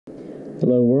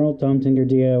Hello world, Tom Tinker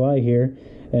DIY here,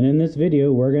 and in this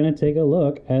video we're going to take a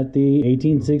look at the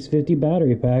 18650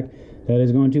 battery pack that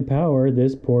is going to power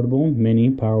this portable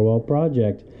mini Powerwall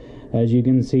project. As you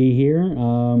can see here,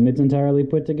 it's entirely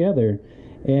put together.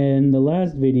 In the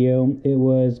last video it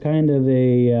was kind of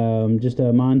a just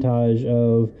a montage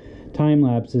of time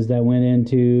lapses that went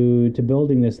into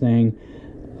building this thing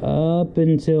up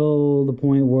until the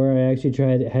point where I actually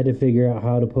had to figure out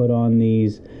how to put on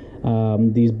these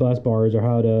bus bars, or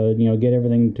how to get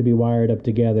everything to be wired up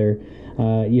together.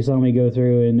 You saw me go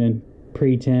through and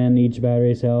pretend each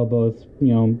battery cell, both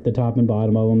the top and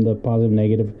bottom of them, the positive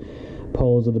negative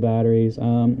poles of the batteries,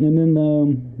 and then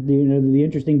the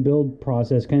interesting build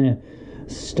process kind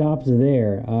of stopped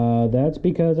there. That's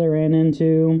because I ran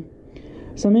into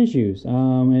some issues,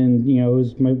 and it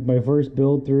was my first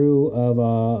build through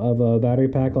of a battery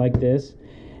pack like this.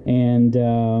 And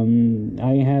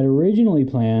I had originally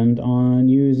planned on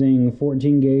using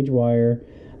 14 gauge wire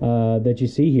that you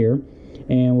see here,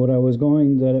 and what I was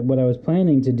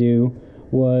planning to do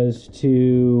was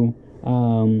to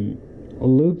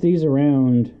loop these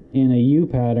around in a U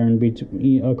pattern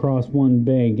across one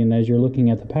bank. And as you're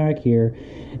looking at the pack here,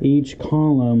 each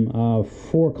column,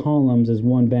 4 columns is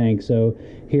one bank. So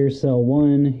here's cell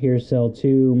 1, here's cell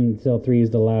 2, and cell 3 is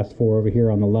the last 4 over here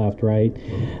on the left, right?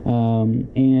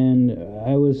 And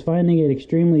I was finding it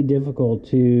extremely difficult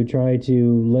to try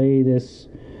to lay this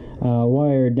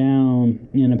wire down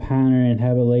in a pattern and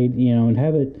have it laid, and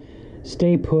have it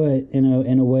stay put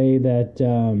in a way that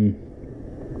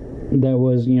that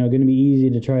was going to be easy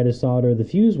to try to solder the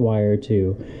fuse wire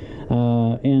to.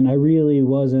 And I really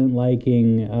wasn't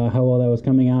liking how well that was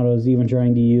coming out. I was even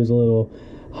trying to use a little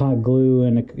hot glue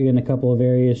in a couple of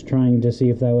areas, trying to see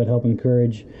if that would help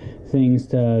encourage things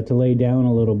to lay down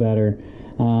a little better.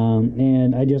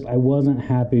 And I wasn't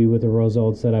happy with the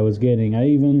results that I was getting. I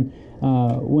even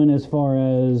went as far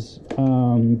as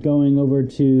going over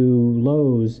to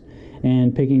Lowe's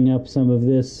and picking up some of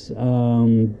this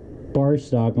bar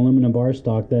stock, aluminum bar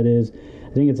stock that is,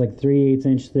 I think it's like 3/8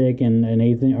 inch thick and an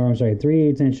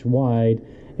 3/8 inch wide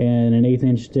and an 1/8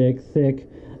 inch thick.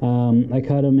 I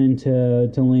cut them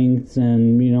into lengths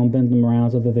and bent them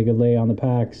around so that they could lay on the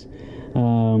packs.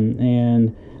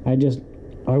 And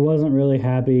I wasn't really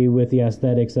happy with the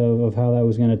aesthetics of how that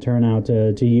was going to turn out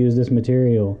to use this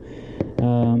material.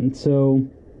 So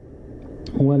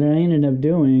what I ended up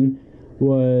doing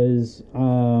was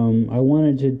I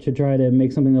wanted to try to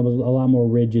make something that was a lot more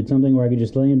rigid, something where I could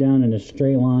just lay it down in a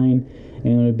straight line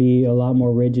and it would be a lot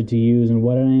more rigid to use. And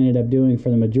what I ended up doing for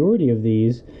the majority of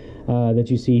these that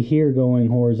you see here going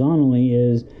horizontally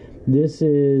is this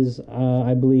is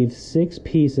I believe 6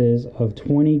 pieces of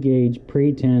 20 gauge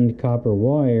pre-tinned copper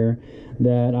wire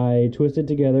that I twisted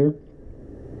together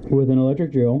with an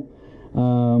electric drill,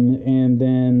 and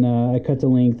then I cut the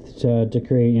length to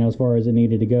create as far as it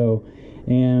needed to go.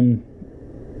 And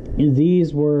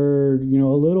these were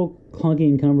a little clunky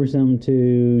and cumbersome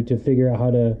to figure out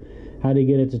how to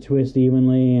get it to twist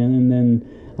evenly, and then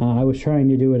I was trying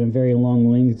to do it in very long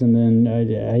lengths, and then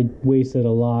I wasted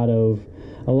a lot of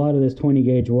this 20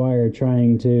 gauge wire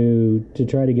trying to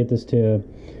try to get this to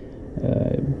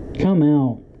come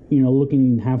out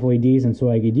looking halfway decent so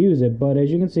I could use it. But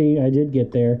as you can see, I did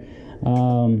get there.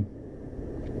 So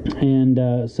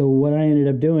what I ended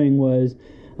up doing was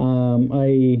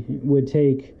I would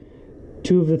take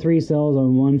 2 of the 3 cells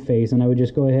on one face, and I would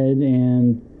just go ahead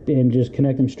and just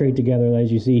connect them straight together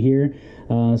as you see here,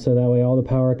 so that way all the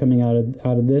power coming out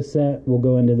of this set will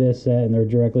go into this set, and they're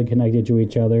directly connected to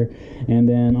each other. And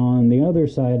then on the other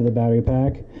side of the battery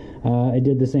pack, I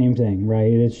did the same thing,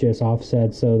 right? It's just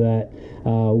offset so that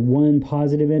one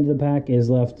positive end of the pack is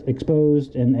left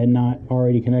exposed and not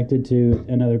already connected to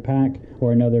another pack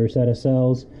or another set of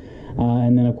cells.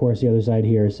 And then of course the other side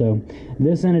here. So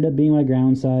this ended up being my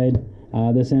ground side.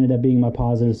 This ended up being my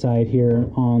positive side here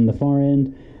on the far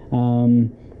end.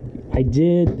 I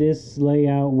did this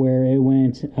layout where it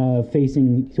went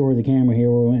facing toward the camera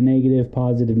here, where it went negative,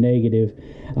 positive, negative,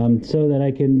 so that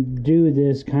I can do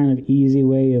this kind of easy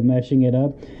way of meshing it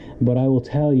up. But I will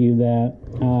tell you that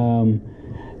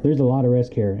there's a lot of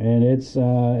risk here, and it's a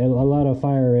lot of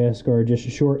fire risk, or just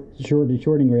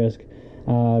shorting risk,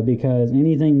 because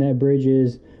anything that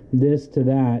bridges this to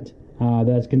that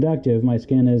that's conductive, my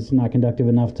skin is not conductive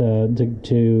enough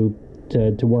to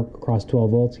work across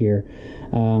 12 volts here.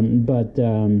 But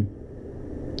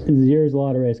there's a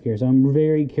lot of risk here, so I'm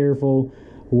very careful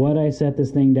what I set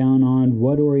this thing down on,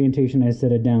 what orientation I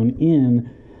set it down in,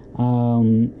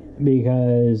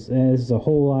 because this is a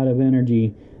whole lot of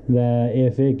energy that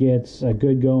if it gets a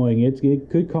good going, it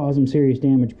could cause some serious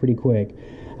damage pretty quick.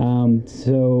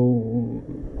 So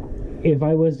if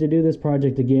I was to do this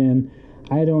project again,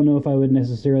 I don't know if I would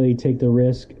necessarily take the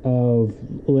risk of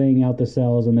laying out the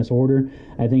cells in this order.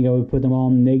 I think I would put them all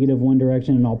negative one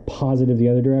direction and all positive the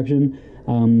other direction,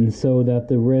 so that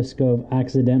the risk of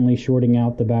accidentally shorting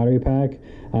out the battery pack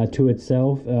to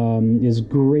itself is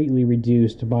greatly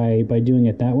reduced by doing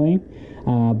it that way.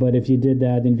 But if you did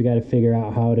that, then you've got to figure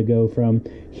out how to go from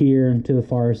here to the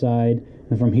far side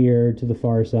and from here to the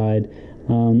far side.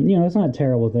 You know, it's not a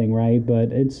terrible thing, right?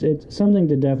 But it's something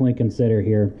to definitely consider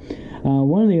here.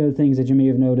 One of the other things that you may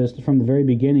have noticed from the very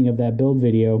beginning of that build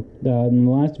video, in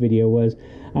the last video, was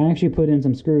I actually put in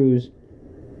some screws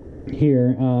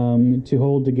here to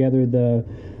hold together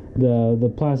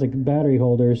the plastic battery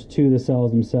holders to the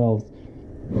cells themselves,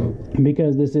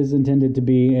 because this is intended to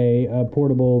be a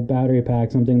portable battery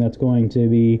pack, something that's going to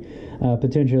be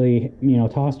potentially, you know,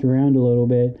 tossed around a little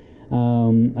bit.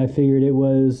 I figured it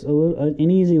was an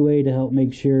easy way to help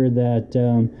make sure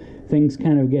that things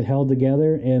kind of get held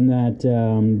together, and that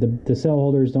the cell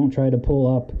holders don't try to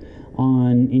pull up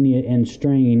on any and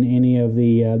strain any of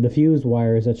the fuse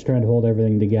wires that's trying to hold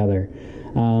everything together.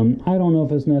 I don't know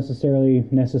if it's necessarily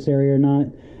necessary or not,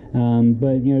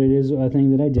 but you know, it is a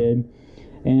thing that I did.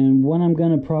 And what I'm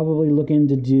going to probably look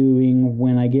into doing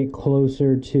when I get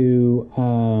closer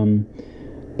to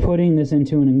putting this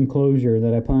into an enclosure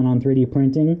that I plan on 3D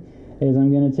printing is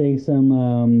I'm going to take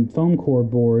some foam core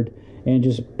board and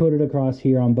just put it across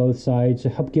here on both sides to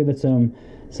help give it some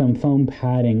foam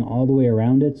padding all the way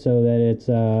around it, so that it's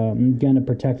going to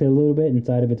protect it a little bit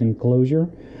inside of its enclosure.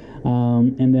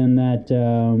 And then that,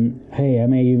 hey, I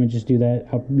may even just do that,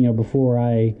 you know, before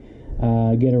I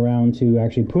get around to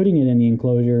actually putting it in the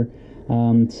enclosure,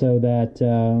 so that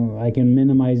I can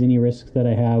minimize any risks that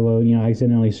I have of, you know,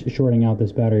 accidentally shorting out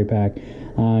this battery pack,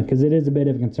 because it is a bit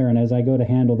of a concern. As I go to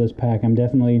handle this pack, I'm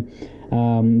definitely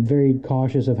very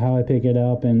cautious of how I pick it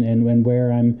up and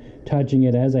where I'm touching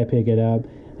it as I pick it up,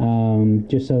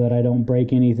 just so that I don't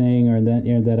break anything, or that,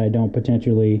 you know, that I don't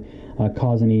potentially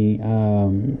cause any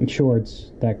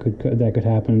shorts that could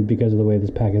happen because of the way this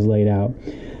pack is laid out.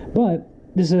 But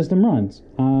the system runs.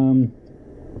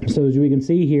 So as we can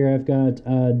see here, I've got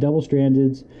double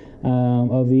strandeds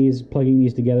of these. Plugging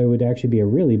these together would actually be a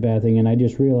really bad thing, and I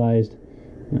just realized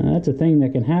that's a thing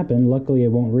that can happen. Luckily, it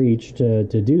won't reach to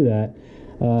do that.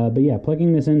 But yeah,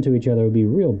 plugging this into each other would be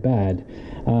real bad.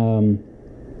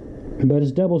 But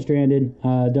it's double stranded,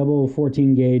 double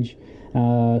 14 gauge,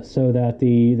 so that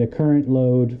the current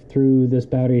load through this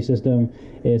battery system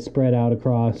is spread out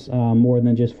across more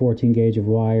than just 14 gauge of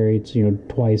wire. It's, you know,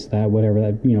 twice that, whatever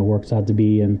that, you know, works out to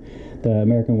be in the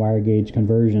American wire gauge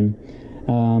conversion.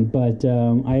 But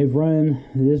I've run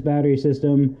this battery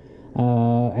system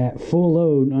at full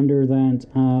load under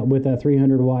that with that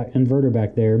 300 watt inverter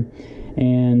back there,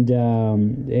 and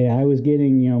I was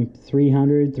getting, you know,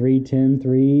 300, 310,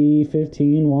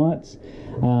 315 watts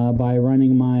by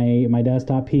running my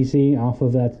desktop PC off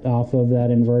of that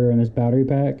inverter and this battery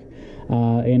pack.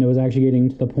 And it was actually getting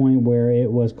to the point where it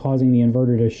was causing the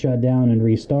inverter to shut down and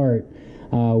restart,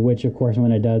 which of course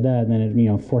when I did that, then it, you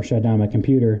know, force shut down my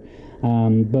computer.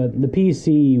 But the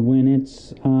PC, when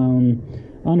it's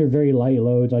under very light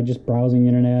loads, like just browsing the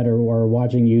internet or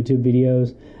watching YouTube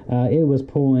videos, it was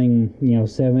pulling, you know,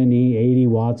 70, 80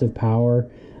 watts of power.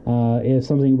 If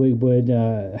something would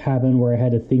happen where I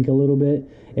had to think a little bit,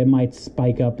 it might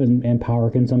spike up in power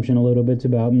consumption a little bit to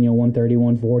about, you know, 130,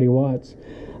 140 watts.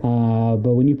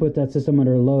 But when you put that system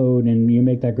under load and you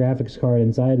make that graphics card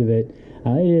inside of it,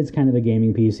 it is kind of a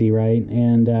gaming PC, right?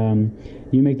 And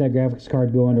you make that graphics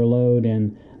card go under load,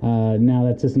 and now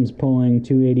that system's pulling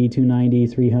 280, 290,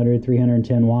 300,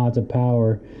 310 watts of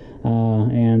power.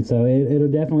 And so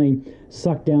it'll definitely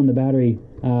suck down the battery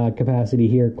capacity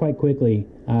here quite quickly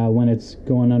when it's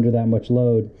going under that much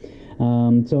load.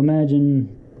 So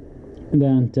imagine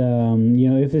that, you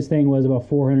know, if this thing was about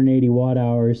 480 watt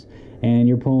hours and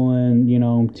you're pulling, you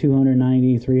know,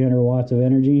 290, 300 watts of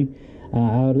energy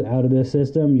out of this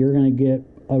system, you're going to get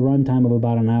a runtime of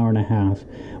about an hour and a half,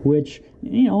 which,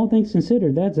 you know, all things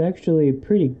considered, that's actually a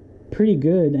pretty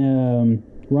good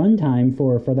runtime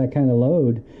for that kind of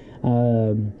load.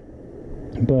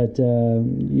 But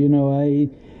you know,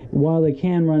 while it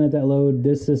can run at that load,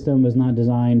 this system was not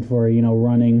designed for, you know,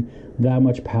 running that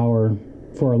much power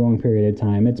for a long period of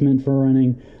time. It's meant for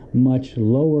running much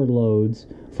lower loads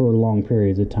for long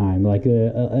periods of time, like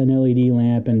an LED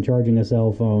lamp and charging a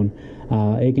cell phone.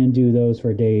 It can do those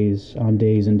for days on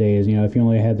days and days. You know, if you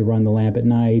only had to run the lamp at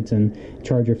night and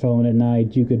charge your phone at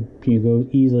night, you go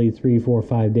easily 3, 4,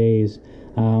 5 days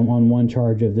on one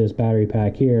charge of this battery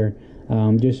pack here.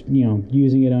 just, you know,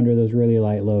 using it under those really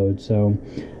light loads. So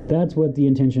that's what the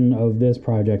intention of this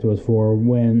project was for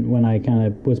when I kind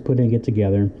of was putting it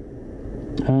together.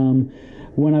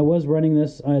 When I was running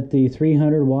this at the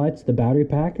 300 watts, the battery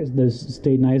pack this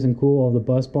stayed nice and cool. All the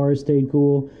bus bars stayed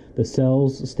cool. The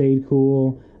cells stayed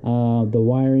cool. The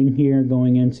wiring here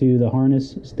going into the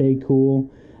harness stayed cool.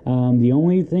 The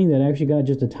only thing that actually got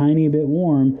just a tiny bit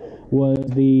warm was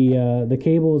the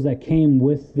cables that came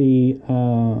with the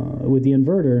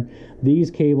inverter. These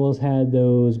cables had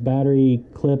those battery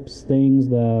clips things,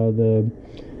 the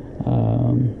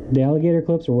alligator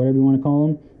clips, or whatever you want to call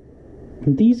them.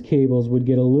 These cables would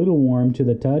get a little warm to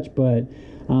the touch, but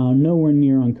nowhere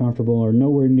near uncomfortable or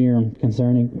nowhere near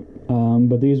concerning.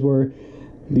 But these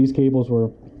cables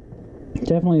were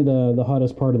definitely the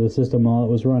hottest part of the system while it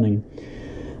was running.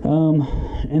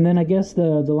 And then I guess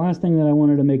the last thing that I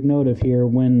wanted to make note of here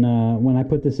when I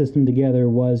put the system together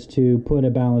was to put a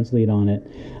balance lead on it,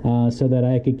 so that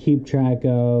I could keep track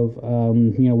of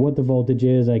you know, what the voltage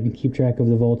is. I can keep track of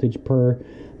the voltage per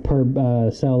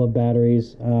cell of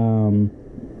batteries.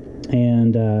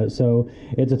 So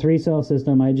it's a 3-cell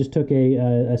system. I just took a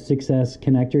 6S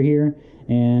connector here,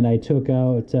 and I took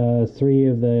out 3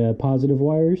 of the positive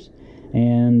wires,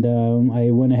 and I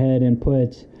went ahead and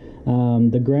put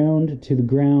the ground to the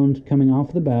ground coming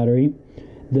off the battery.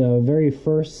 The very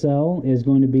first cell is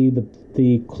going to be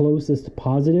the closest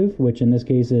positive, which in this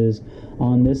case is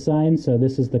on this side. So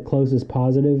this is the closest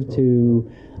positive to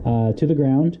the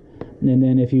ground. And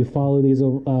then if you follow these,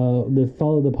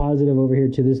 follow the positive over here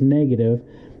to this negative,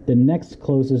 the next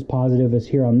closest positive is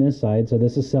here on this side. So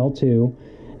this is cell 2,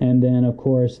 and then of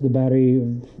course the battery,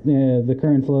 the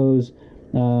current flows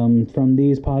from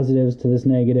these positives to this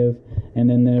negative, and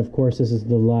then of course this is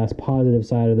the last positive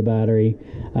side of the battery.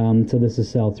 So this is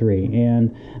cell 3,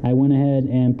 and I went ahead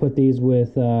and put these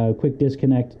with quick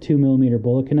disconnect 2mm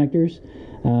bullet connectors.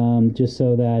 Just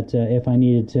so that if I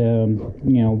needed to,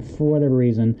 you know, for whatever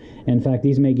reason, in fact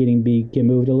these may get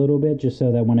moved a little bit, just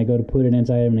so that when I go to put it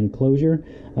inside of an enclosure,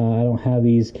 I don't have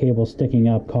these cables sticking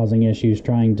up causing issues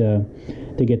trying to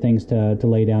get things to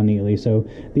lay down neatly. So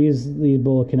these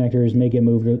bullet connectors may get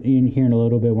moved in here in a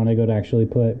little bit when I go to actually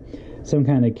put some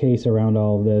kind of case around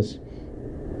all of this.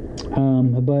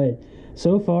 But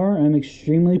so far I'm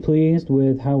extremely pleased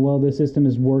with how well this system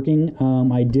is working.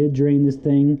 I did drain this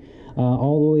thing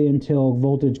all the way until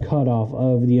voltage cutoff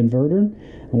of the inverter.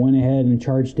 I went ahead and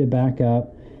charged it back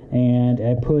up, and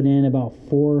I put in about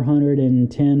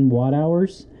 410 watt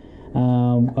hours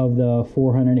of the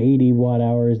 480 watt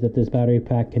hours that this battery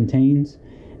pack contains,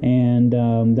 and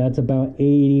that's about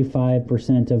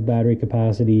 85% of battery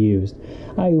capacity used.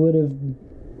 I would have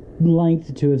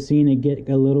liked to have seen it get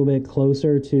a little bit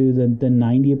closer to the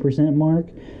 90% mark,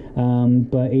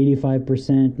 but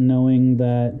 85%, knowing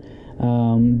that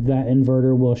that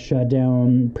inverter will shut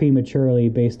down prematurely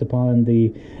based upon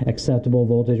the acceptable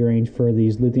voltage range for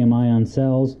these lithium-ion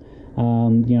cells. You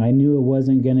know, I knew it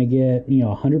wasn't going to get, you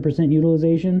know, 100%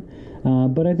 utilization,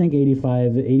 but I think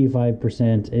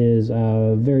 85% is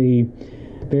very,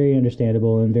 very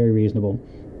understandable and very reasonable.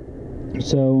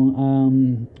 So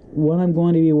what I'm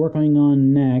going to be working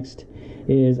on next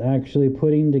is actually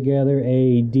putting together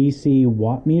a DC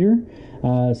watt meter,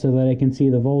 so that I can see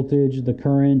the voltage, the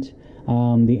current,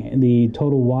 the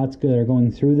total watts that are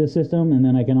going through the system, and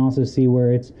then I can also see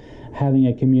where it's having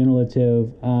a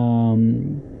cumulative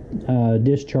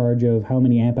discharge of how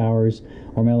many amp hours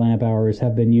or milliamp hours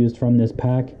have been used from this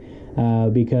pack,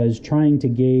 because trying to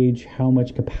gauge how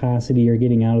much capacity you're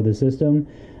getting out of the system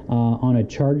on a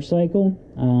charge cycle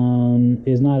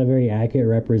is not a very accurate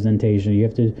representation. You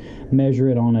have to measure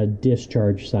it on a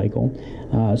discharge cycle.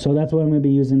 So that's what I'm going to be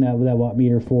using that watt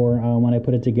meter for when I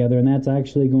put it together, and that's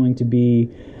actually going to be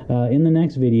in the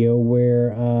next video,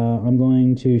 where I'm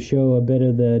going to show a bit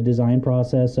of the design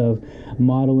process of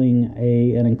modeling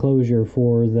an enclosure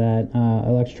for that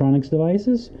electronics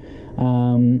devices,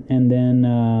 and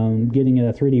then getting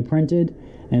it 3D printed.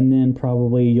 And then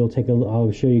probably I'll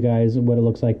show you guys what it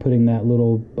looks like putting that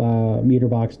little meter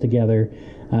box together,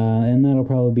 and that'll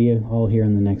probably be all here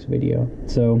in the next video.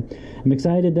 So I'm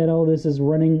excited that all this is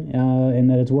running, and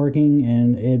that it's working,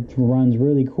 and it runs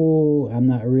really cool. I'm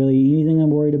not really anything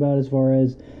I'm worried about as far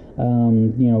as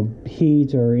you know,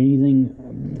 heat or anything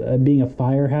being a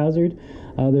fire hazard,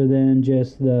 other than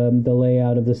just the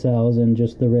layout of the cells and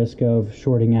just the risk of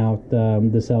shorting out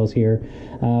the cells here.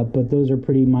 But those are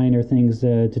pretty minor things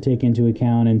to take into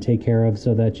account and take care of,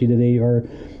 so that they are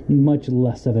much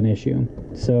less of an issue.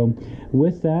 So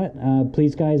with that,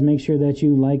 please guys, make sure that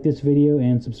you like this video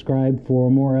and subscribe for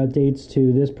more updates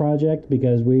to this project,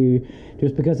 because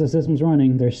just because the system's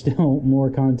running, there's still more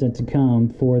content to come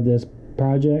for this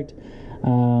project.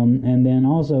 And then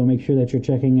also make sure that you're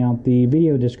checking out the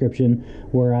video description,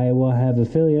 where I will have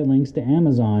affiliate links to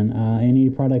Amazon. Any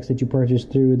products that you purchase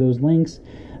through those links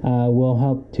will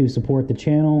help to support the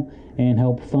channel and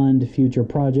help fund future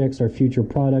projects or future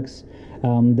products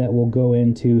that will go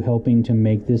into helping to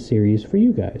make this series for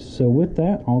you guys. So with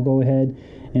that, I'll go ahead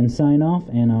and sign off,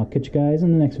 and I'll catch you guys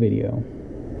in the next video.